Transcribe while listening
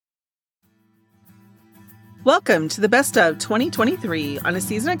Welcome to the Best of 2023 on a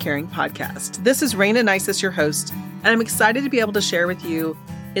Season of Caring podcast. This is Raina Nisus, your host, and I'm excited to be able to share with you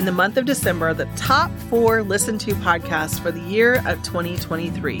in the month of December the top 4 listened to podcasts for the year of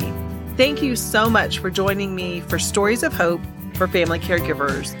 2023. Thank you so much for joining me for Stories of Hope for Family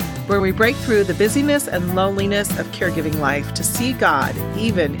Caregivers, where we break through the busyness and loneliness of caregiving life to see God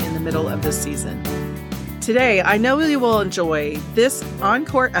even in the middle of this season. Today, I know you will enjoy this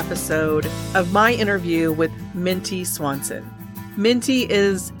encore episode of my interview with Minty Swanson. Minty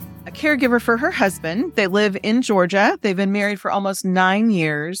is a caregiver for her husband. They live in Georgia. They've been married for almost 9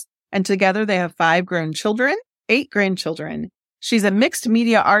 years, and together they have 8 grandchildren. She's a mixed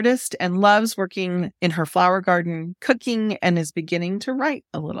media artist and loves working in her flower garden, cooking, and is beginning to write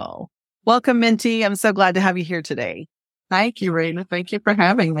a little. Welcome, Minty. I'm so glad to have you here today. Thank you, Raina. Thank you for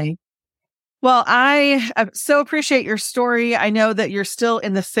having me. Well, I so appreciate your story. I know that you're still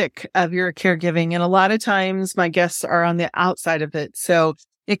in the thick of your caregiving, and a lot of times my guests are on the outside of it. So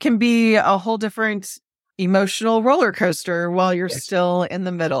it can be a whole different emotional roller coaster while you're still in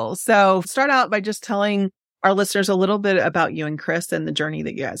the middle. So start out by just telling our listeners a little bit about you and Chris and the journey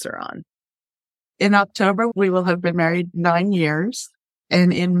that you guys are on. In October, we will have been married 9 years.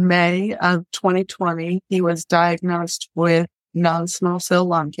 And in May of 2020, he was diagnosed with non-small cell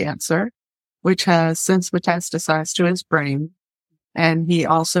lung cancer, which has since metastasized to his brain. And he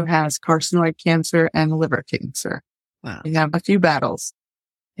also has carcinoid cancer and liver cancer. Wow. We have a few battles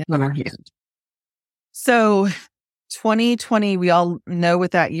on our hand. So 2020, we all know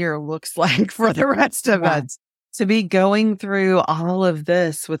what that year looks like for the rest of us. To be going through all of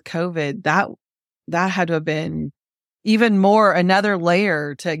this with COVID, that had to have been even more another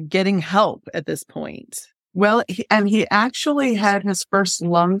layer to getting help at this point. Well, he actually had his first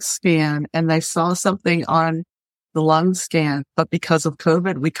lung scan, and they saw something on the lung scan, but because of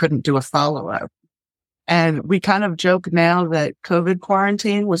COVID, we couldn't do a follow-up. And we kind of joke now that COVID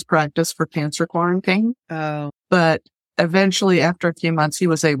quarantine was practice for cancer quarantine. Oh. But eventually, after a few months, he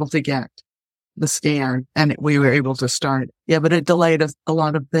was able to get the scan, and we were able to start. Yeah, but it delayed a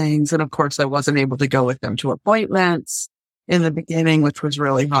lot of things. And of course, I wasn't able to go with them to appointments in the beginning, which was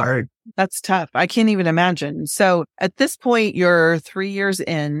really hard. That's tough. I can't even imagine. So at this point, you're 3 years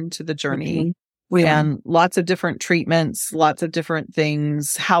into the journey and lots of different treatments, lots of different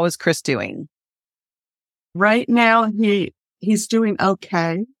things. How is Chris doing? Right now, he's doing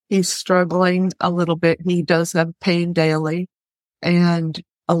okay. He's struggling a little bit. He does have pain daily and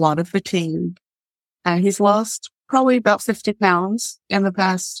a lot of fatigue. And he's lost probably about 50 pounds in the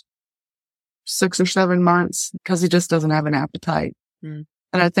past 6 or 7 months because he just doesn't have an appetite. And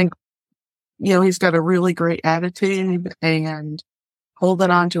I think, he's got a really great attitude and holding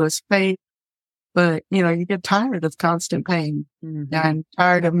on to his faith. But, you get tired of constant pain and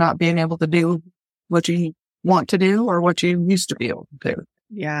tired of not being able to do what you want to do or what you used to be able to do.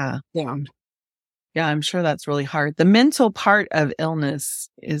 Yeah, I'm sure that's really hard. The mental part of illness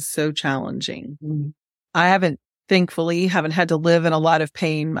is so challenging. I thankfully haven't had to live in a lot of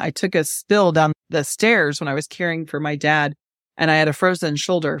pain. I took a spill down the stairs when I was caring for my dad, and I had a frozen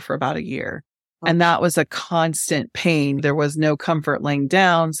shoulder for about a year. And that was a constant pain. There was no comfort laying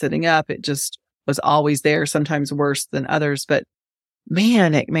down, sitting up. It just was always there, sometimes worse than others. But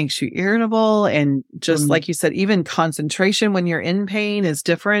man, it makes you irritable. And just like you said, even concentration when you're in pain is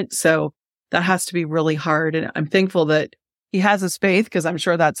different. So that has to be really hard. And I'm thankful that he has his faith, because I'm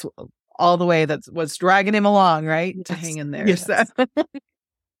sure that's all the way that's what's dragging him along, right? To hang in there. Yes.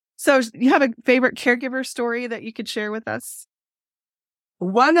 So you have a favorite caregiver story that you could share with us?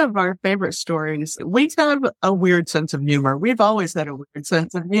 One of our favorite stories, we have a weird sense of humor. We've always had a weird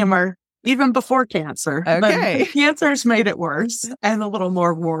sense of humor, even before cancer. Okay. But cancer's made it worse and a little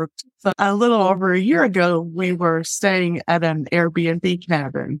more warped. So a little over a year ago, we were staying at an Airbnb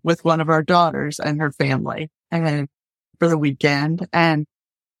cabin with one of our daughters and her family and for the weekend. And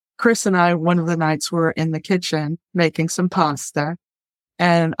Chris and I, one of the nights, were in the kitchen making some pasta.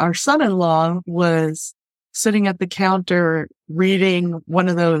 And our son-in-law was sitting at the counter reading one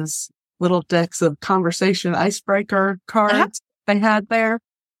of those little decks of conversation icebreaker cards they had there.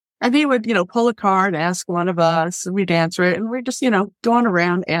 And he would, pull a card, ask one of us, and we'd answer it. And we're just, going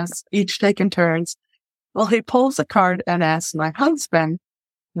around, each taking turns. Well, he pulls a card and asks my husband,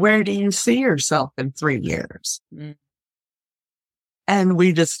 "Where do you see yourself in 3 years?" And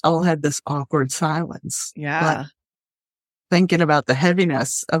we just all had this awkward silence. Yeah. Thinking about the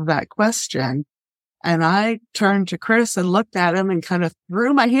heaviness of that question. And I turned to Chris and looked at him and kind of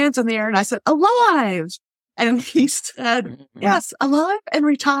threw my hands in the air and I said, "Alive." And he said, "Yes, alive and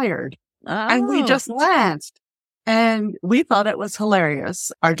retired." And we just laughed. And we thought it was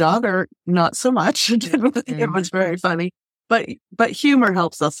hilarious. Our daughter, not so much. Didn't think it was very funny, but humor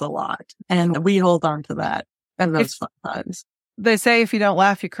helps us a lot. And we hold on to that and those fun times. They say if you don't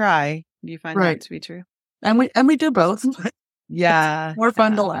laugh, you cry. Do you find that to be true? And we do both. Yeah. More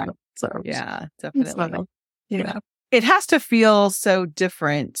fun to laugh. So yeah, definitely. Yeah. It has to feel so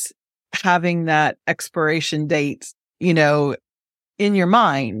different having that expiration date, in your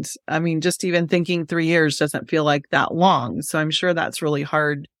mind. I mean, just even thinking 3 years doesn't feel like that long. So I'm sure that's really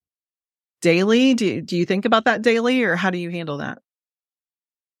hard daily. Do you think about that daily, or how do you handle that?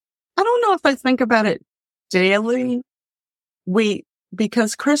 I don't know if I think about it daily.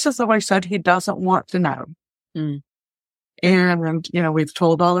 Because Chris has always said he doesn't want to know. Mm. And, we've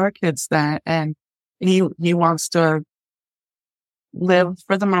told all our kids that, and he wants to live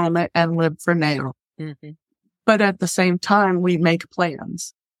for the moment and live for now. Mm-hmm. But at the same time, we make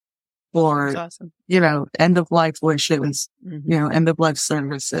plans for, awesome. End of life wishes, end of life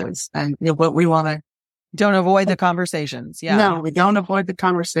services, and what we want to. Don't avoid the conversations. Yeah. No, we don't avoid the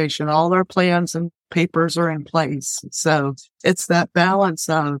conversation. All our plans and papers are in place. So it's that balance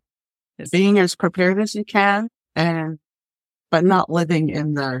of being as prepared as you can, but not living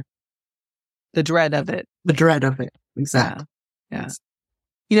in the dread of it. The dread of it. Exactly. Yeah.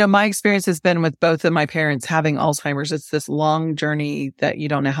 My experience has been with both of my parents having Alzheimer's. It's this long journey that you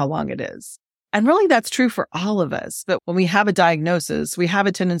don't know how long it is. And really that's true for all of us. But when we have a diagnosis, we have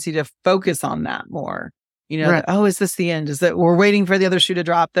a tendency to focus on that more. Right. Is this the end? Is that we're waiting for the other shoe to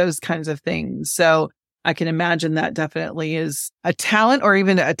drop? Those kinds of things. So I can imagine that definitely is a talent, or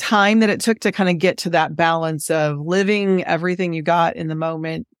even a time that it took to kind of get to that balance of living everything you got in the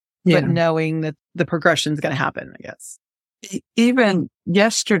moment, but knowing that the progression is going to happen, I guess. Even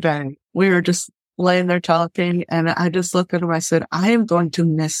yesterday, we were just laying there talking, and I just looked at him. I said, I am going to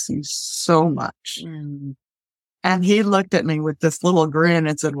miss you so much. Mm. And he looked at me with this little grin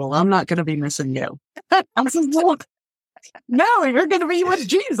and said, well, I'm not going to be missing you. I said, no, you're going to be with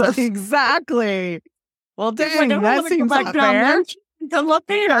Jesus. Exactly. Well, dang, that seems not fair. Come up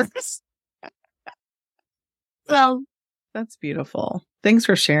here. So that's beautiful. Thanks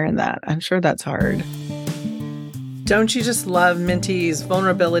for sharing that. I'm sure that's hard. Don't you just love Minty's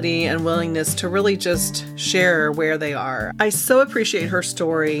vulnerability and willingness to really just share where they are? I so appreciate her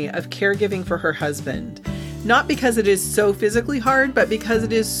story of caregiving for her husband. Not because it is so physically hard, but because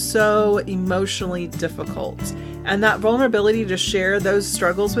it is so emotionally difficult. And that vulnerability to share those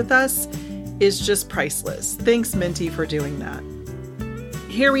struggles with us is just priceless. Thanks, Minty, for doing that.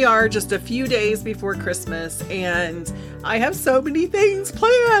 Here we are just a few days before Christmas, and I have so many things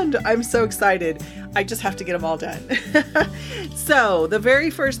planned. I'm so excited. I just have to get them all done. So the very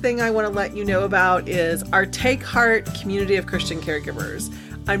first thing I want to let you know about is our Take Heart community of Christian caregivers.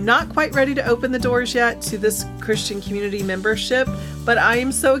 I'm not quite ready to open the doors yet to this Christian community membership, but I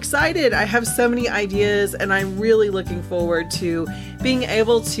am so excited. I have so many ideas, and I'm really looking forward to being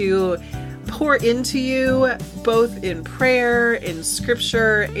able to pour into you both in prayer, in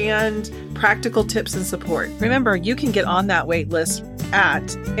scripture, and practical tips and support. Remember, you can get on that wait list at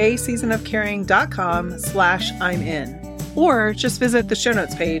aseasonofcaring.com/I'm in, or just visit the show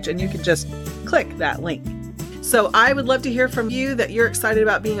notes page and you can just click that link. So I would love to hear from you that you're excited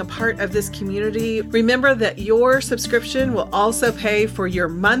about being a part of this community. Remember that your subscription will also pay for your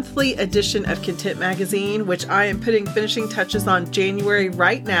monthly edition of Content Magazine, which I am putting finishing touches on January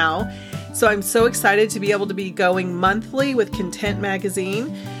right now. So I'm so excited to be able to be going monthly with Content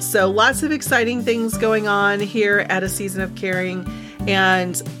Magazine. So lots of exciting things going on here at A Season of Caring.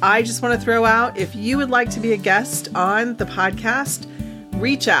 And I just want to throw out, if you would like to be a guest on the podcast,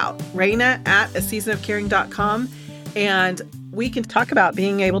 reach out, Raina at aseasonofcaring.com, and we can talk about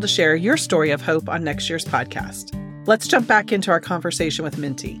being able to share your story of hope on next year's podcast. Let's jump back into our conversation with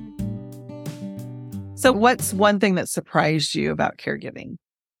Minty. So what's one thing that surprised you about caregiving?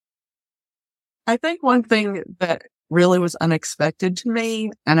 I think one thing that really was unexpected to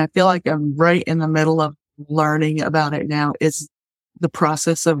me, and I feel like I'm right in the middle of learning about it now, is the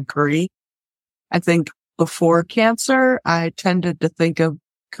process of grief. I think before cancer, I tended to think of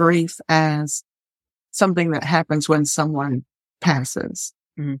grief as something that happens when someone passes.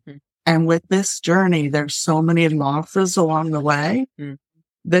 Mm-hmm. And with this journey, there's so many losses along the way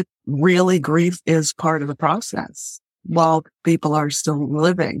that really grief is part of the process while people are still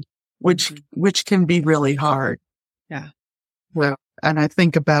living, which can be really hard. Yeah. Well, and I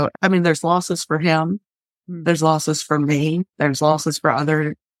think about, there's losses for him. There's losses for me. There's losses for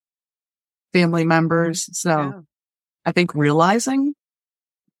other family members. So I think realizing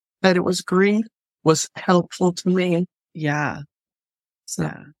that it was grief was helpful to me. Yeah. So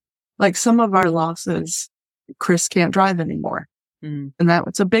like some of our losses Chris can't drive anymore. Mm. And that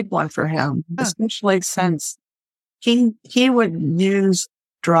was a big one for him, especially since he would use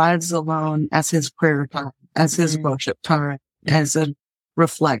drives alone as his prayer time, as his worship time, as a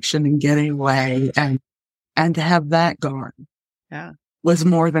reflection and getting away, and to have that gone was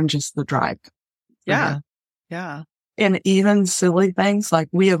more than just the drive. Yeah. Yeah. And even silly things like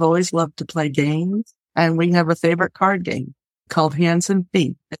we have always loved to play games, and we have a favorite card game called Hands and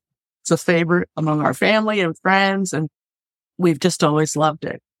Feet. It's a favorite among our family and friends, and we've just always loved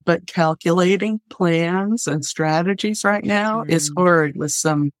it. But calculating plans and strategies right now is hard with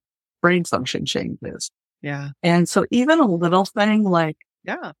some brain function changes. Yeah. And so even a little thing like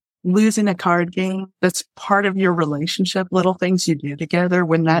losing a card game that's part of your relationship, little things you do together,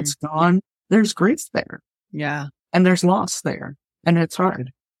 when that's gone, there's grief there. Yeah. And there's loss there. And it's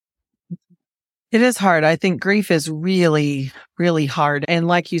hard. It is hard. I think grief is really, really hard. And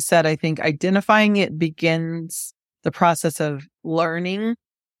like you said, I think identifying it begins the process of learning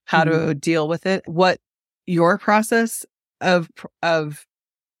how to deal with it. What your process of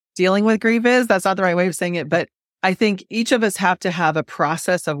dealing with grief is, that's not the right way of saying it, but I think each of us have to have a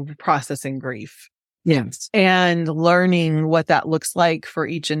process of processing grief. Yes. And learning what that looks like for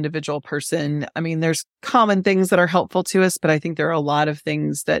each individual person. I mean, there's common things that are helpful to us, but I think there are a lot of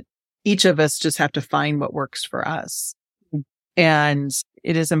things that each of us just have to find what works for us. And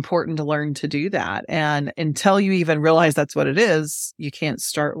it is important to learn to do that. And until you even realize that's what it is, you can't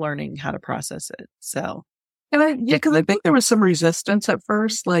start learning how to process it. So. And because I think there was some resistance at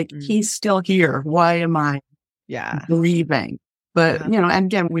first, like he's still here. Why am I grieving? But, and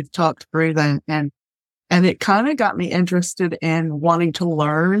again, we've talked through that, and it kind of got me interested in wanting to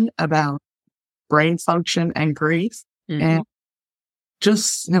learn about brain function and grief, and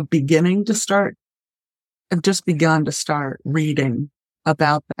just begun to start reading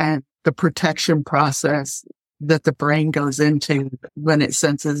about that, the protection process that the brain goes into when it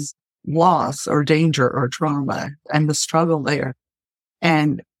senses loss or danger or trauma, and the struggle there.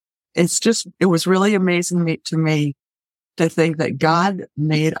 And it was really amazing to me to think that God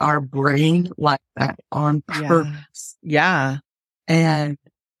made our brain like that on purpose. Yeah. And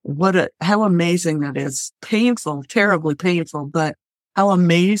how amazing that is. Painful, terribly painful, but how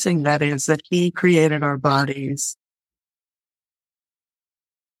amazing that is that he created our bodies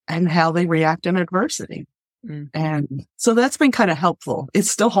and how they react in adversity. And so that's been kind of helpful. It's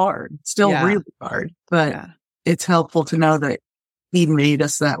still hard, really hard, but it's helpful to know that he made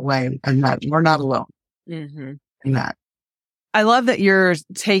us that way and that we're not alone in that. I love that you're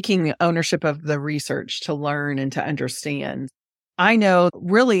taking ownership of the research to learn and to understand. I know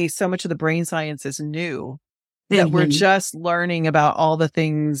really so much of the brain science is new, that we're just learning about all the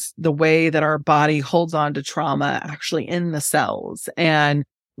things, the way that our body holds on to trauma actually in the cells. And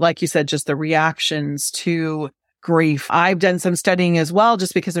like you said, just the reactions to grief. I've done some studying as well,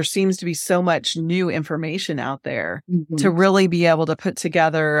 just because there seems to be so much new information out there to really be able to put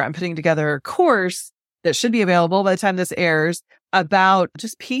together. I'm putting together a course that should be available by the time this airs about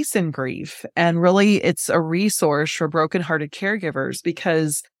just peace and grief. And really, it's a resource for brokenhearted caregivers,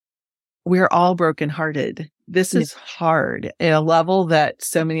 because we're all brokenhearted. This is hard at a level that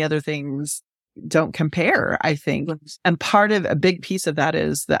so many other things don't compare, I think. And a big piece of that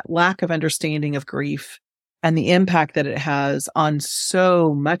is that lack of understanding of grief and the impact that it has on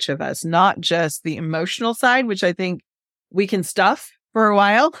so much of us, not just the emotional side, which I think we can stuff for a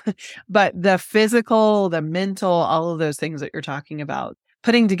while, but the physical, the mental, all of those things that you're talking about,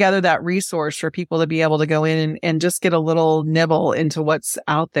 putting together that resource for people to be able to go in and just get a little nibble into what's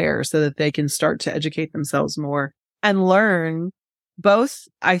out there so that they can start to educate themselves more and learn both.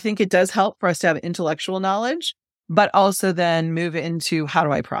 I think it does help for us to have intellectual knowledge, but also then move into how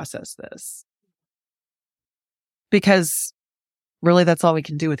do I process this? Because really that's all we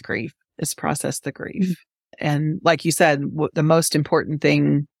can do with grief is process the grief. And like you said, the most important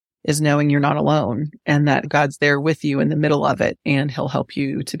thing is knowing you're not alone and that God's there with you in the middle of it, and he'll help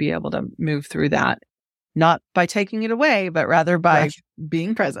you to be able to move through that, not by taking it away, but rather by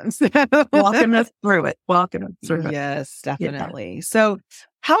being present. Walking us through it. Yes, definitely. Yeah. So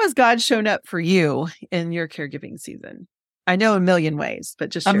how has God shown up for you in your caregiving season? I know a million ways, but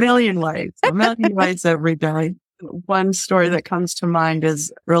just a million ways every day. One story that comes to mind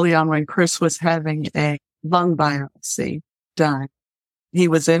is early on when Chris was having a lung biopsy done. He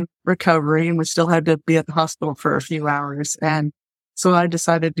was in recovery and we still had to be at the hospital for a few hours. And so I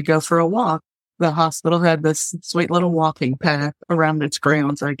decided to go for a walk. The hospital had this sweet little walking path around its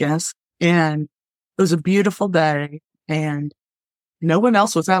grounds, I guess. And it was a beautiful day and no one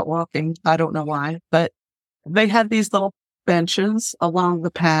else was out walking. I don't know why, but they had these little benches along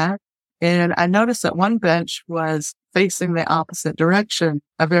the path. And I noticed that one bench was facing the opposite direction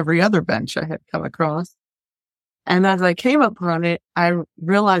of every other bench I had come across. And as I came upon it, I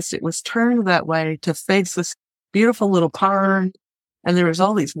realized it was turned that way to face this beautiful little pond. And there was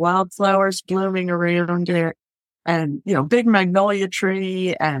all these wildflowers blooming around it, and, big magnolia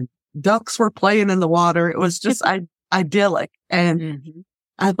tree, and ducks were playing in the water. It was just idyllic. And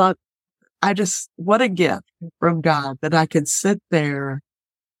I thought, what a gift from God that I could sit there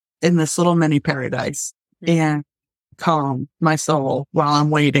in this little mini paradise and calm my soul while I'm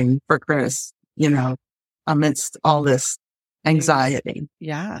waiting for Chris, amidst all this anxiety.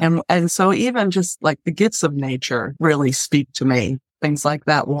 Yeah. And so even just like the gifts of nature really speak to me. Things like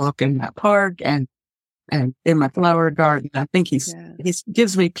that walk in that park and in my flower garden. I think he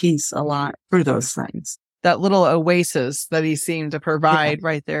gives me peace a lot through those things. That little oasis that he seemed to provide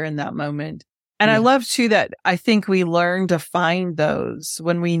right there in that moment. And I love too that I think we learn to find those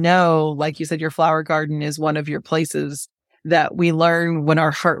when we know, like you said, your flower garden is one of your places that we learn when our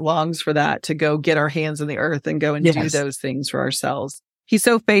heart longs for that to go get our hands in the earth and go and do those things for ourselves. He's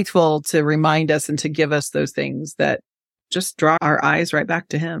so faithful to remind us and to give us those things that just draw our eyes right back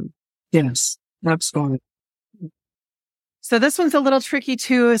to him. Yes, absolutely. So this one's a little tricky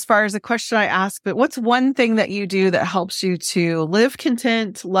too, as far as the question I asked, but what's one thing that you do that helps you to live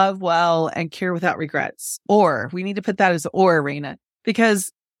content, love well, and care without regrets? Or we need to put that as or, Raina,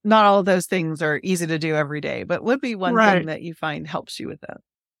 because not all of those things are easy to do every day, but would be one thing that you find helps you with that?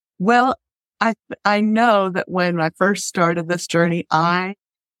 Well, I know that when I first started this journey, I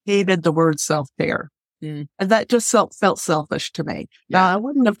hated the word self-care. And that just felt selfish to me. Now, I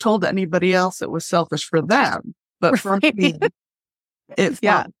wouldn't have told anybody else it was selfish for them. But for me, it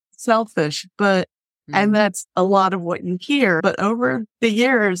felt selfish, and that's a lot of what you hear. But over the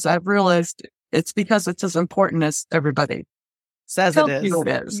years, I've realized it's because it's as important as everybody says it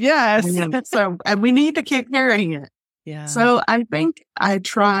is. Yes. And we need to keep hearing it. Yeah. So I think I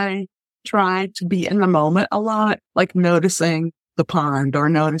try to be in the moment a lot, like noticing the pond or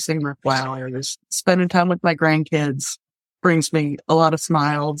noticing the flowers, spending time with my grandkids brings me a lot of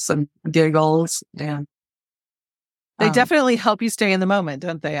smiles and giggles, and they definitely help you stay in the moment,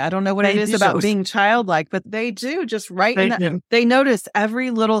 don't they? I don't know what it is about being childlike, but they do just they notice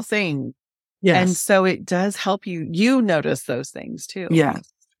every little thing. Yes. And so it does help you notice those things too. Yes.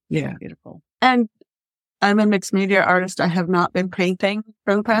 Yeah. Beautiful. And I'm a mixed media artist. I have not been painting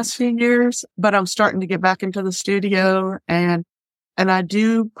for the past few years, but I'm starting to get back into the studio, and I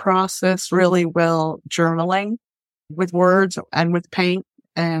do process really well journaling with words and with paint.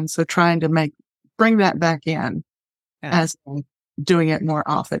 And so trying to bring that back in. As I'm doing it more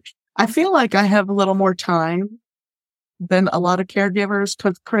often. I feel like I have a little more time than a lot of caregivers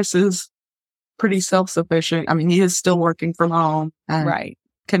because Chris is pretty self-sufficient. I mean, he is still working from home and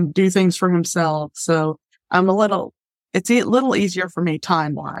can do things for himself. So it's a little easier for me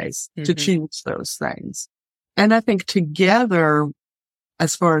time-wise to choose those things. And I think together,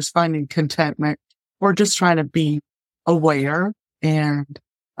 as far as finding contentment, we're just trying to be aware and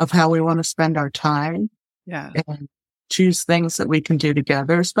of how we want to spend our time. Yeah. And choose things that we can do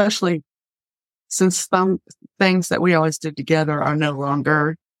together, especially since some things that we always did together are no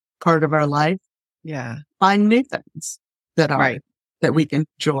longer part of our life. Yeah. Find new things that are, that we can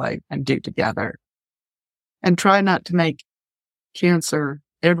enjoy and do together. And try not to make cancer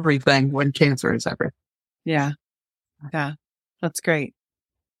everything when cancer is everything. Yeah. Yeah. That's great.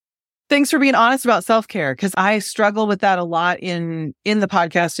 Thanks for being honest about self-care, because I struggle with that a lot in the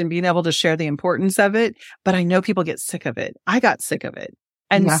podcast and being able to share the importance of it. But I know people get sick of it. I got sick of it.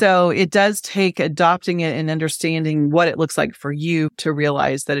 And so it does take adopting it and understanding what it looks like for you to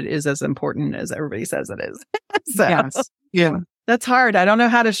realize that it is as important as everybody says it is. That's hard. I don't know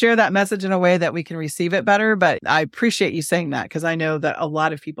how to share that message in a way that we can receive it better, but I appreciate you saying that because I know that a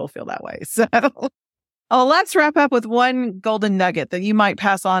lot of people feel that way. So let's wrap up with one golden nugget that you might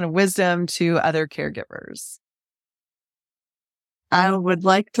pass on wisdom to other caregivers. I would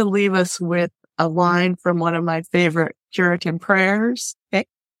like to leave us with a line from one of my favorite Puritan prayers. Okay.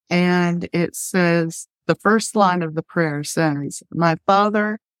 And it says, the first line of the prayer says, "My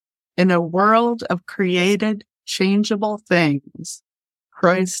Father, in a world of created, changeable things,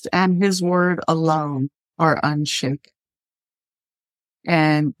 Christ and his word alone are unshaken."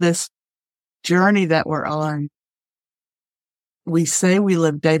 And this journey that we're on, we say we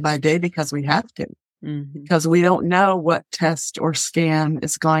live day by day because we have to, because we don't know what test or scan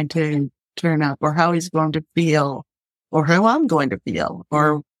is going to turn up or how he's going to feel or how I'm going to feel,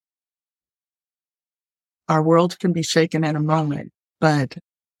 or our world can be shaken in a moment, but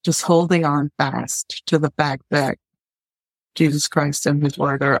just holding on fast to the fact that Jesus Christ and his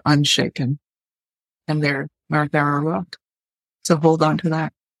word are unshaken. And they're our rock. So hold on to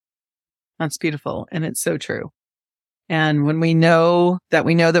that. That's beautiful. And it's so true. And when we know that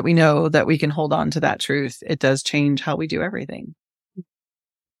we know that we know that we can hold on to that truth, it does change how we do everything.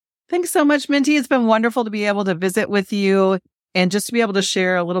 Thanks so much, Minty. It's been wonderful to be able to visit with you and just to be able to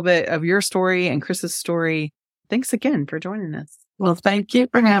share a little bit of your story and Chris's story. Thanks again for joining us. Well, thank you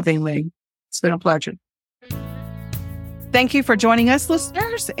for having me. It's been a pleasure. Thank you for joining us,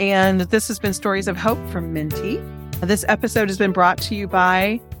 listeners. And this has been Stories of Hope from Minty. This episode has been brought to you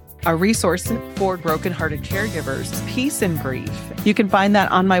by a resource for brokenhearted caregivers, Peace and Grief. You can find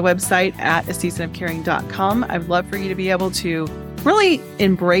that on my website at aseasonofcaring.com. I'd love for you to be able to really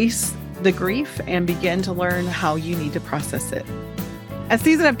embrace the grief and begin to learn how you need to process it. A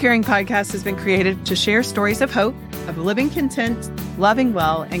Season of Caring podcast has been created to share stories of hope, of living content, loving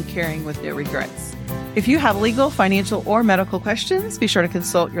well, and caring with no regrets. If you have legal, financial, or medical questions, be sure to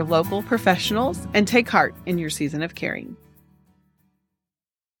consult your local professionals and take heart in your season of caring.